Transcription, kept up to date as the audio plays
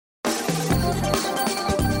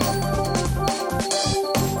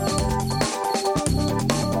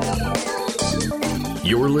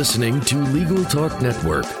You're listening to Legal Talk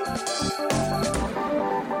Network.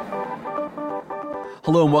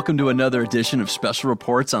 Hello and welcome to another edition of Special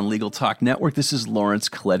Reports on Legal Talk Network. This is Lawrence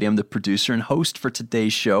Coletti. I'm the producer and host for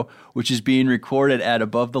today's show, which is being recorded at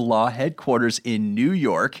Above the Law headquarters in New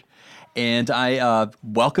York. And I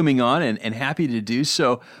welcoming on and happy to do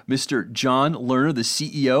so, Mr. John Lerner, the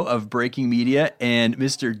CEO of Breaking Media, and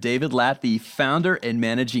Mr. David Latt, the founder and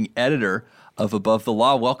managing editor of Above the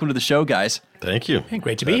Law. Welcome to the show, guys. Thank you. Hey,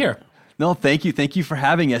 great to be here. No, thank you. Thank you for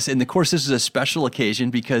having us. And of course, this is a special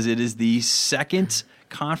occasion because it is the second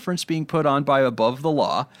conference being put on by Above the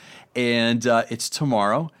Law, and it's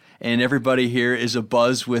tomorrow. And everybody here is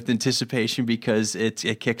abuzz with anticipation because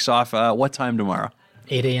it kicks off what time tomorrow?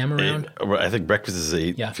 8 a.m. around? I think breakfast is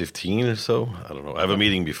 8:15 or so. I don't know. I have a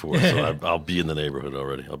meeting before, so I'll be in the neighborhood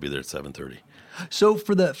already. I'll be there at 7:30. So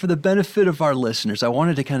for the benefit of our listeners, I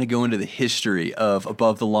wanted to kind of go into the history of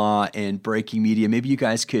Above the Law and Breaking Media. Maybe you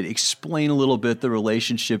guys could explain a little bit the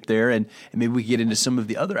relationship there, and maybe we could get into some of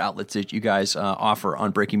the other outlets that you guys offer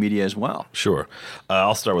on Breaking Media as well. Sure.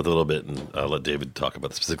 I'll start with a little bit, and I'll let David talk about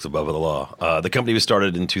the specifics of Above the Law. The company was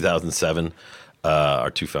started in 2007. Our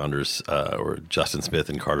two founders were Justin Smith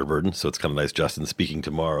and Carter Burden, so it's kind of nice Justin speaking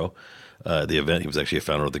tomorrow. The event, he was actually a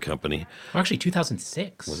founder of the company. Well, actually,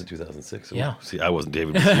 2006. Was it 2006? Yeah. See, I wasn't,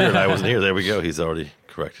 David was here, and I wasn't here. There we go. He's already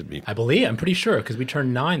corrected me. I'm pretty sure, because we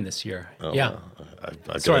turned 9 this year. Yeah.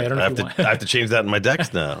 I don't know if you want. I have to change that in my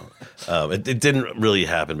decks now. It didn't really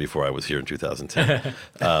happen before I was here in 2010.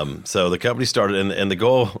 So the company started, and the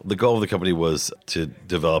goal of the company was to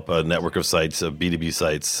develop a network of sites, of B2B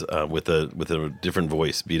sites, with a different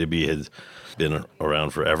voice. B2B has been around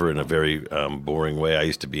forever in a very boring way. I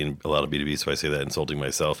used to be in a lot of B2B, so I say that insulting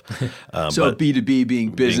myself. So B2B being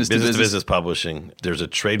business to business publishing. There's a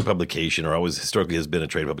trade publication, or always historically has been a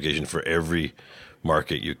trade publication for every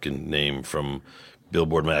market you can name, from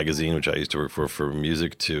Billboard magazine, which I used to work for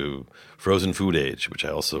music, to Frozen Food Age, which I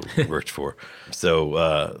also worked for.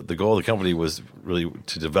 So the goal of the company was really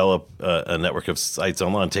to develop a network of sites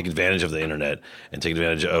online, take advantage of the internet, and take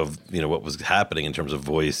advantage of what was happening in terms of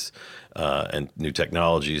voice and new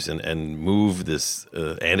technologies, and move this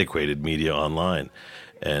antiquated media online.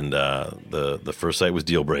 And the first site was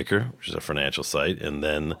Dealbreaker, which is a financial site, and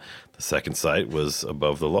then the second site was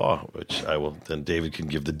Above the Law, which then David can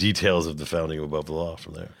give the details of the founding of Above the Law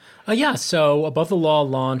from there. So Above the Law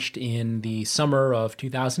launched in the summer of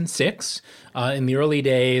 2006. In the early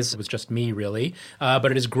days, it was just me, really. But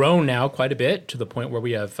it has grown now quite a bit, to the point where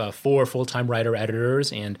we have 4 full-time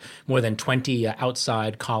writer-editors and more than 20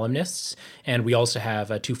 outside columnists. And we also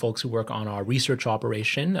have 2 folks who work on our research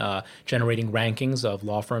operation, generating rankings of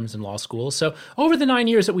law firms and law schools. So over the 9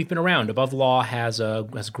 years that we've been around, Above the Law has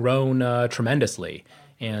grown tremendously.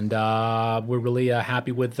 And we're really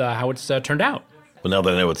happy with how it's turned out. Well, now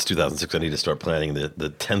that I know it's 2006, I need to start planning the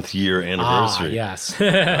 10th year anniversary. Yes.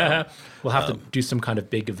 We'll have to do some kind of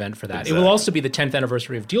big event for that. Exactly. It will also be the 10th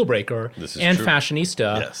anniversary of Dealbreaker and true.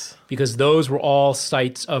 Fashionista, yes, because those were all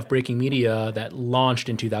sites of Breaking Media that launched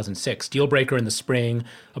in 2006. Dealbreaker in the spring,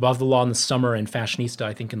 Above the Law in the summer, and Fashionista,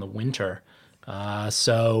 I think, in the winter.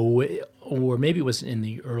 Or maybe it was in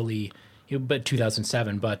the early... but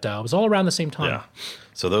 2007, but it was all around the same time. Yeah.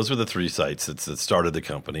 So those were the 3 sites that started the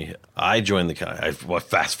company. I joined the company. I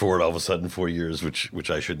fast forward all of a sudden 4 years,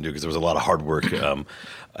 which I shouldn't do because there was a lot of hard work.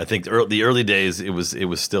 I think the early days, it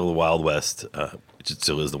was still the Wild West, which it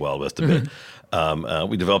still is the Wild West a bit.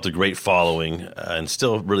 We developed a great following and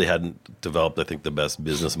still really hadn't developed, I think, the best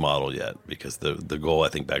business model yet, because the goal, I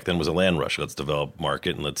think, back then was a land rush. Let's develop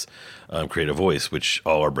market and let's create a voice, which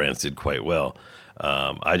all our brands did quite well.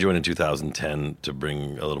 I joined in 2010 to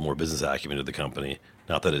bring a little more business acumen to the company.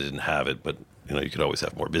 Not that I didn't have it, but you could always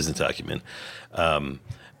have more business acumen. And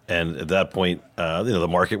at that point, the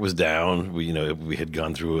market was down. We had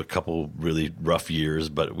gone through a couple really rough years,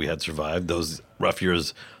 but we had survived those rough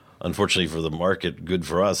years. Unfortunately for the market, good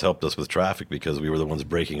for us, helped us with traffic because we were the ones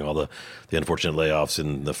breaking all the unfortunate layoffs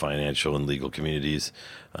in the financial and legal communities.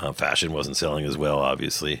 Fashion wasn't selling as well,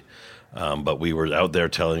 obviously. But we were out there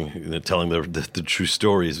telling the true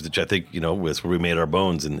stories, which I think, was where we made our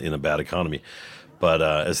bones in a bad economy. But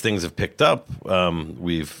as things have picked up,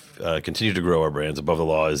 we've continued to grow our brands. Above the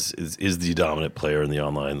Law is the dominant player in the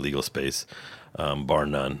online legal space, bar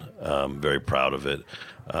none. Very proud of it.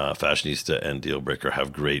 Fashionista and Dealbreaker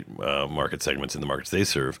have great market segments in the markets they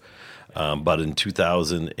serve. But in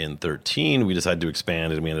 2013, we decided to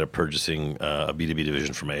expand, and we ended up purchasing a B2B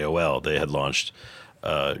division from AOL. They had launched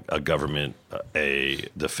a government, a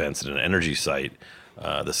defense, and an energy site,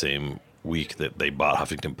 the same week that they bought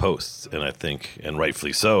Huffington Post, and I think, and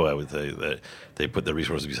rightfully so, I would say that they put their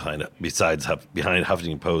resources behind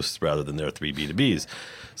Huffington Post rather than their 3 B2Bs.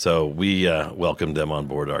 So we welcomed them on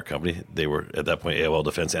board our company. They were at that point AOL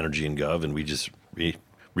Defense, Energy, and Gov, and we just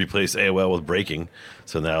replaced AOL with Breaking.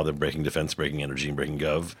 So now they're Breaking Defense, Breaking Energy, and Breaking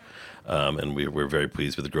Gov. And we're very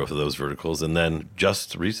pleased with the growth of those verticals. And then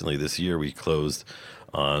just recently this year, we closed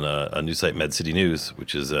on a new site, MedCity News,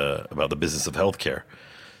 which is about the business of healthcare.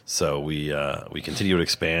 So we continue to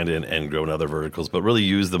expand and grow in other verticals, but really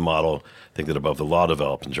use the model, I think, that Above the Law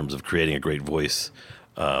developed in terms of creating a great voice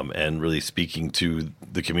and really speaking to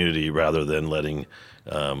the community rather than letting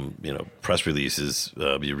press releases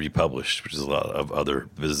be republished, which is a lot of other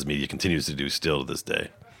business media continues to do still to this day.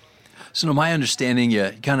 So, to my understanding,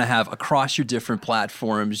 you kind of have across your different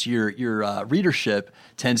platforms, your readership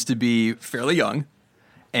tends to be fairly young,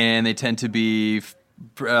 and they tend to be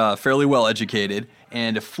fairly well educated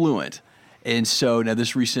and affluent. And so now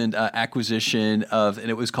this recent acquisition of, and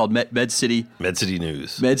it was called MedCity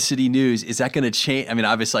News. MedCity News, is that going to change? I mean,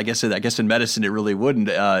 obviously, I guess in medicine it really wouldn't.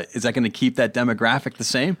 Is that going to keep that demographic the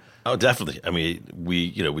same? Oh, definitely. I mean,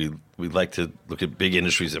 we like to look at big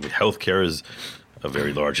industries. I mean, healthcare is a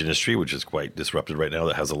very large industry, which is quite disrupted right now,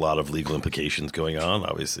 that has a lot of legal implications going on,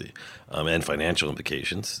 obviously, and financial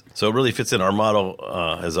implications. So it really fits in. Our model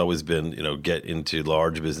has always been, get into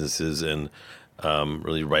large businesses and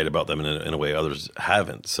really write about them in a way others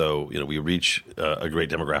haven't. So, we reach a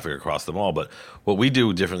great demographic across them all. But what we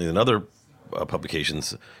do differently than other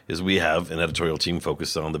publications is we have an editorial team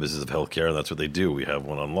focused on the business of healthcare, and that's what they do. We have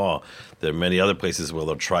one on law. There are many other places where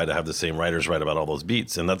they'll try to have the same writers write about all those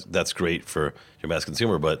beats, and that's great for your mass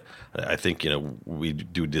consumer. But I think we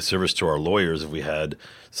do disservice to our lawyers if we had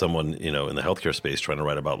someone in the healthcare space trying to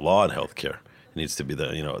write about law and healthcare. It needs to be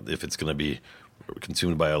if it's going to be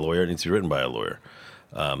consumed by a lawyer, it needs to be written by a lawyer.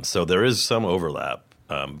 So there is some overlap,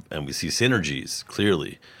 and we see synergies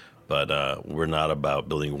clearly. But we're not about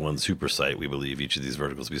building one super site. We believe each of these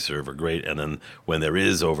verticals we serve are great. And then when there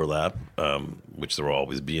is overlap, which there will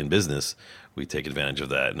always be in business, we take advantage of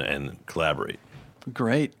that and collaborate.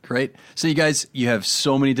 Great. So you have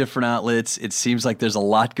so many different outlets. It seems like there's a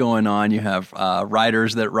lot going on. You have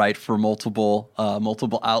writers that write for multiple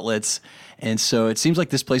outlets. And so it seems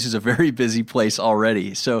like this place is a very busy place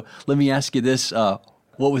already. So let me ask you this.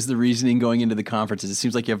 What was the reasoning going into the conferences? It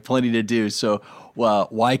seems like you have plenty to do. So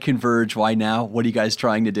why Converge? Why now? What are you guys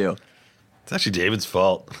trying to do? It's actually David's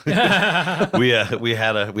fault. We had an offsite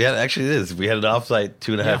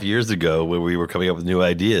 2.5 years ago where we were coming up with new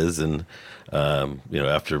ideas, and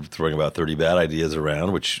after throwing about 30 bad ideas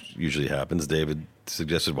around, which usually happens, David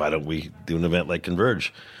suggested, why don't we do an event like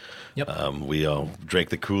Converge? Yep. We all drank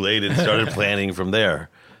the Kool-Aid and started planning from there.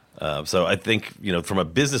 So I think, from a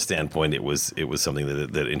business standpoint, it was something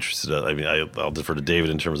that interested us. I mean, I'll defer to David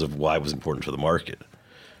in terms of why it was important for the market.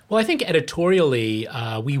 Well, I think editorially,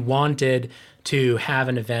 we wanted to have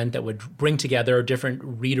an event that would bring together different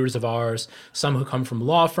readers of ours, some who come from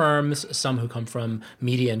law firms, some who come from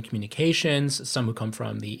media and communications, some who come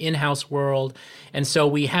from the in-house world. And so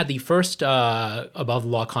we had the first Above the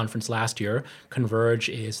Law conference last year. Converge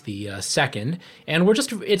is the second. And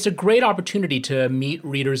it's a great opportunity to meet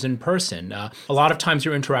readers in person. A lot of times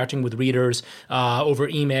you're interacting with readers over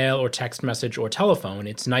email or text message or telephone.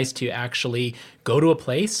 It's nice to actually go to a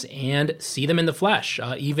place and see them in the flesh,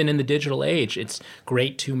 even in the digital age. It's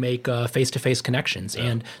great to make face-to-face connections,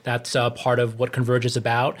 and that's part of what Converge is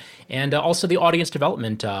about, and also the audience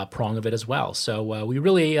development prong of it as well. So we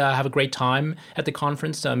really have a great time at the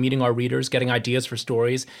conference, meeting our readers, getting ideas for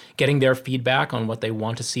stories, getting their feedback on what they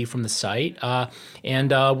want to see from the site,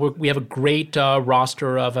 and we have a great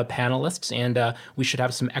roster of panelists, and we should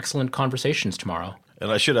have some excellent conversations tomorrow.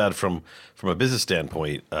 And I should add, from a business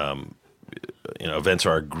standpoint, events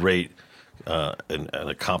are a great and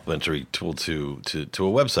a complementary tool to a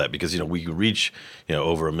website, because we reach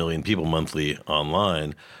over 1 million people monthly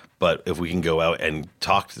online. But if we can go out and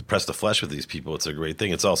press the flesh with these people, it's a great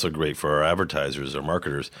thing. It's also great for our advertisers or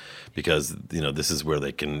marketers, because this is where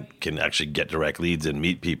they can actually get direct leads and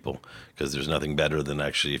meet people. Because there's nothing better than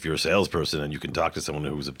actually, if you're a salesperson and you can talk to someone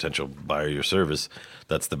who's a potential buyer of your service,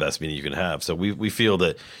 that's the best meeting you can have. So we feel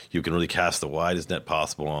that you can really cast the widest net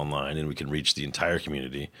possible online, and we can reach the entire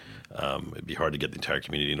community. It'd be hard to get the entire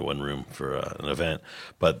community into one room for an event,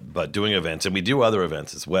 but doing events, and we do other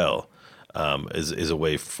events as well. Is a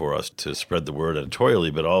way for us to spread the word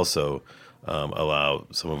editorially, but also allow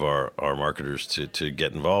some of our marketers to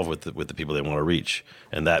get involved with the people they want to reach.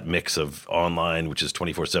 And that mix of online, which is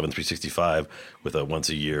 24/7, 365, with a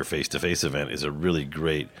once-a-year face-to-face event, is a really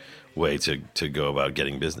great way to go about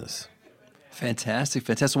getting business. Fantastic.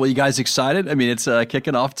 Well, you guys excited? I mean, it's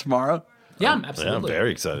kicking off tomorrow. Yeah, absolutely. Yeah, I'm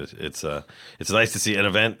very excited. It's nice to see an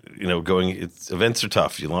event, going. Events are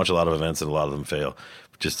tough. You launch a lot of events and a lot of them fail.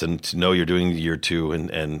 Just to know you're doing year 2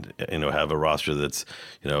 and have a roster that's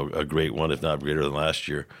a great one, if not greater than last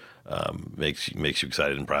year, makes you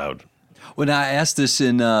excited and proud. When I asked this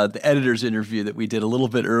in the editor's interview that we did a little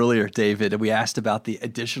bit earlier, David, we asked about the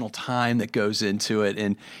additional time that goes into it.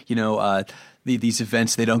 And, these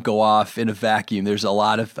events, they don't go off in a vacuum. There's a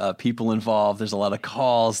lot of people involved. There's a lot of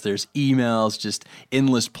calls. There's emails, just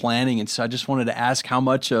endless planning. And so I just wanted to ask how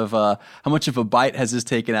much of a bite has this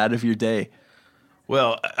taken out of your day?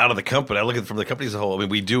 Well, out of the company, I look at it from the company as a whole. I mean,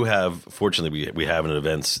 we do have, fortunately, we have an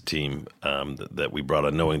events team that we brought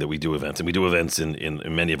on, knowing that we do events, and we do events in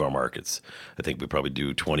many of our markets. I think we probably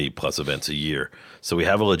do 20 plus events a year. So we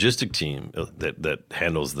have a logistic team that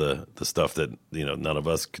handles the stuff that none of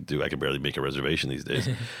us could do. I can barely make a reservation these days.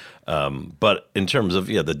 But in terms of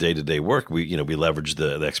the day-to-day work, we leverage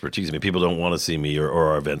the expertise. I mean, people don't want to see me or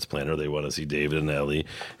our events planner; they want to see David and Ellie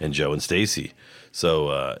and Joe and Stacy.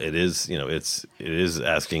 So it is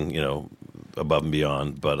asking above and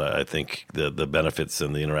beyond. But I think the benefits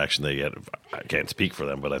and the interaction they get, I can't speak for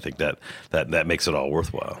them, but I think that makes it all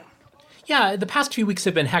worthwhile. Yeah, the past few weeks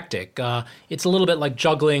have been hectic. It's a little bit like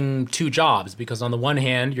juggling 2 jobs, because on the one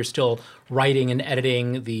hand, you're still writing and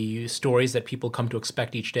editing the stories that people come to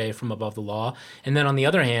expect each day from Above the Law. And then on the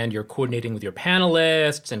other hand, you're coordinating with your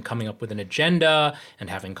panelists and coming up with an agenda and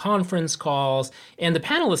having conference calls. And the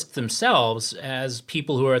panelists themselves, as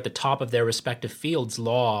people who are at the top of their respective fields,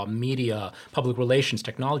 law, media, public relations,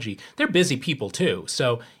 technology, they're busy people too.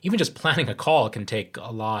 So even just planning a call can take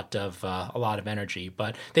a lot of energy.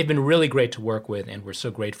 But they've been really great to work with, and we're so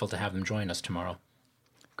grateful to have them join us tomorrow.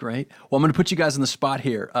 Great. Well, I'm going to put you guys on the spot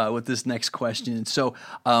here with this next question. So,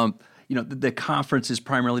 the conference is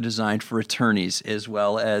primarily designed for attorneys as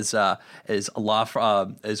well as law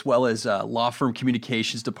firm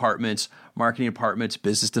communications departments, marketing departments,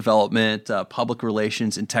 business development, public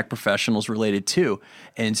relations, and tech professionals related too.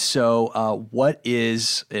 And so, what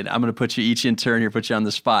is? And I'm going to put you each in turn here, put you on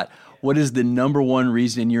the spot. What is the number one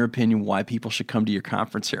reason, in your opinion, why people should come to your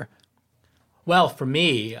conference here? Well, for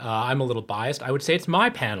me, I'm a little biased. I would say it's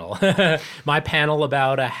my panel, my panel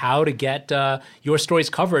about how to get your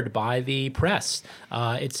stories covered by the press.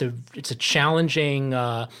 It's a challenging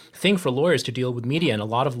thing for lawyers to deal with media, and a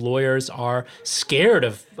lot of lawyers are scared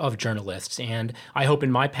of journalists, and I hope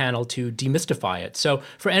in my panel to demystify it. So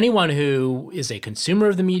for anyone who is a consumer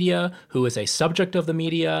of the media, who is a subject of the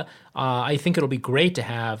media, I think it'll be great to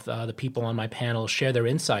have the people on my panel share their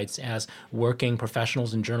insights as working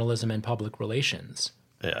professionals in journalism and public relations.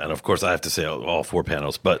 Yeah, and of course I have to say all 4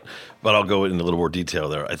 panels, but I'll go into a little more detail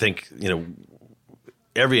there. I think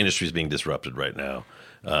every industry is being disrupted right now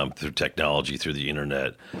through technology, through the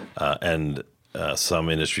internet, and some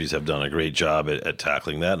industries have done a great job at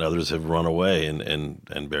tackling that, and others have run away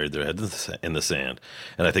and buried their heads in the sand.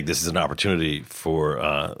 And I think this is an opportunity for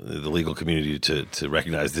the legal community to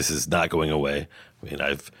recognize this is not going away. I mean,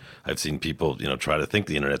 I've seen people try to think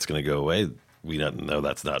the internet's going to go away. We know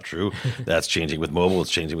that's not true. That's changing with mobile.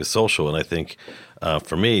 It's changing with social. And I think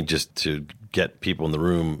for me, just to get people in the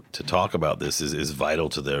room to talk about this is vital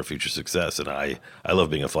to their future success. And I love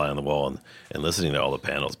being a fly on the wall and listening to all the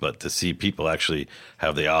panels. But to see people actually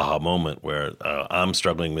have the aha moment where I'm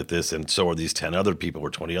struggling with this and so are these 10 other people or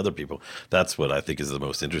 20 other people, that's what I think is the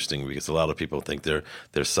most interesting, because a lot of people think they're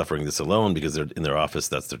suffering this alone because they're in their office.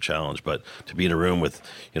 That's their challenge. But to be in a room with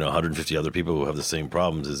 150 other people who have the same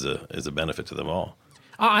problems is a benefit to them all.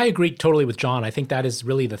 I agree totally with John. I think that is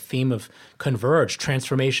really the theme of Converge,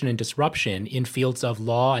 transformation and disruption in fields of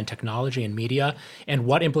law and technology and media, and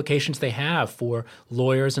what implications they have for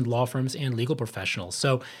lawyers and law firms and legal professionals.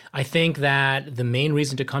 So I think that the main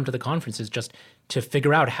reason to come to the conference is just to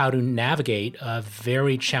figure out how to navigate a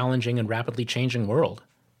very challenging and rapidly changing world.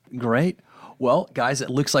 Great. Well, guys,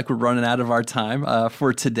 it looks like we're running out of our time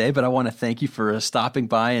for today, but I want to thank you for stopping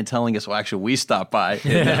by and telling us, well, actually, we stopped by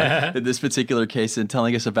in this particular case and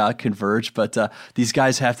telling us about Converge, but these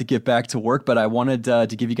guys have to get back to work, but I wanted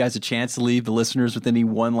to give you guys a chance to leave the listeners with any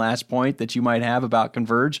one last point that you might have about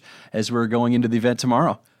Converge as we're going into the event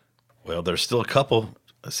tomorrow. Well, there's still a couple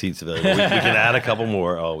seats available. We can add a couple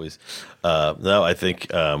more always. No, I think,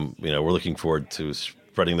 we're looking forward to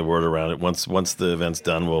spreading the word around it. Once the event's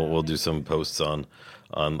done, we'll do some posts on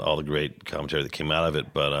all the great commentary that came out of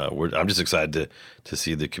it. But I'm just excited to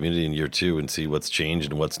see the community in year 2 and see what's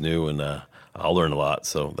changed and what's new, and I'll learn a lot.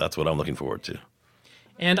 So that's what I'm looking forward to.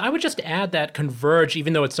 And I would just add that Converge,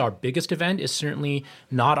 even though it's our biggest event, is certainly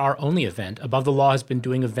not our only event. Above the Law has been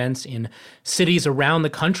doing events in cities around the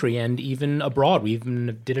country and even abroad. We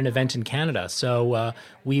even did an event in Canada. So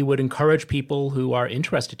we would encourage people who are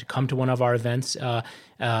interested to come to one of our events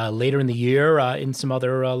later in the year in some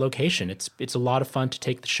other location. It's a lot of fun to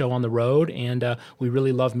take the show on the road, and we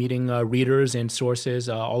really love meeting readers and sources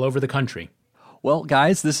all over the country. Well,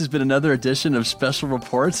 guys, this has been another edition of Special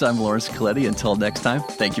Reports. I'm Lawrence Coletti. Until next time,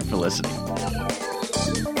 thank you for listening.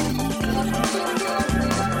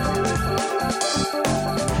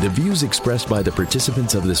 The views expressed by the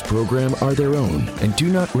participants of this program are their own and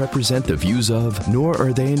do not represent the views of, nor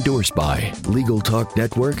are they endorsed by, Legal Talk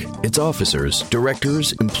Network, its officers,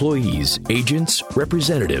 directors, employees, agents,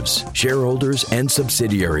 representatives, shareholders, and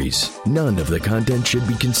subsidiaries. None of the content should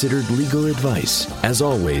be considered legal advice. As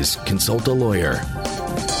always, consult a lawyer.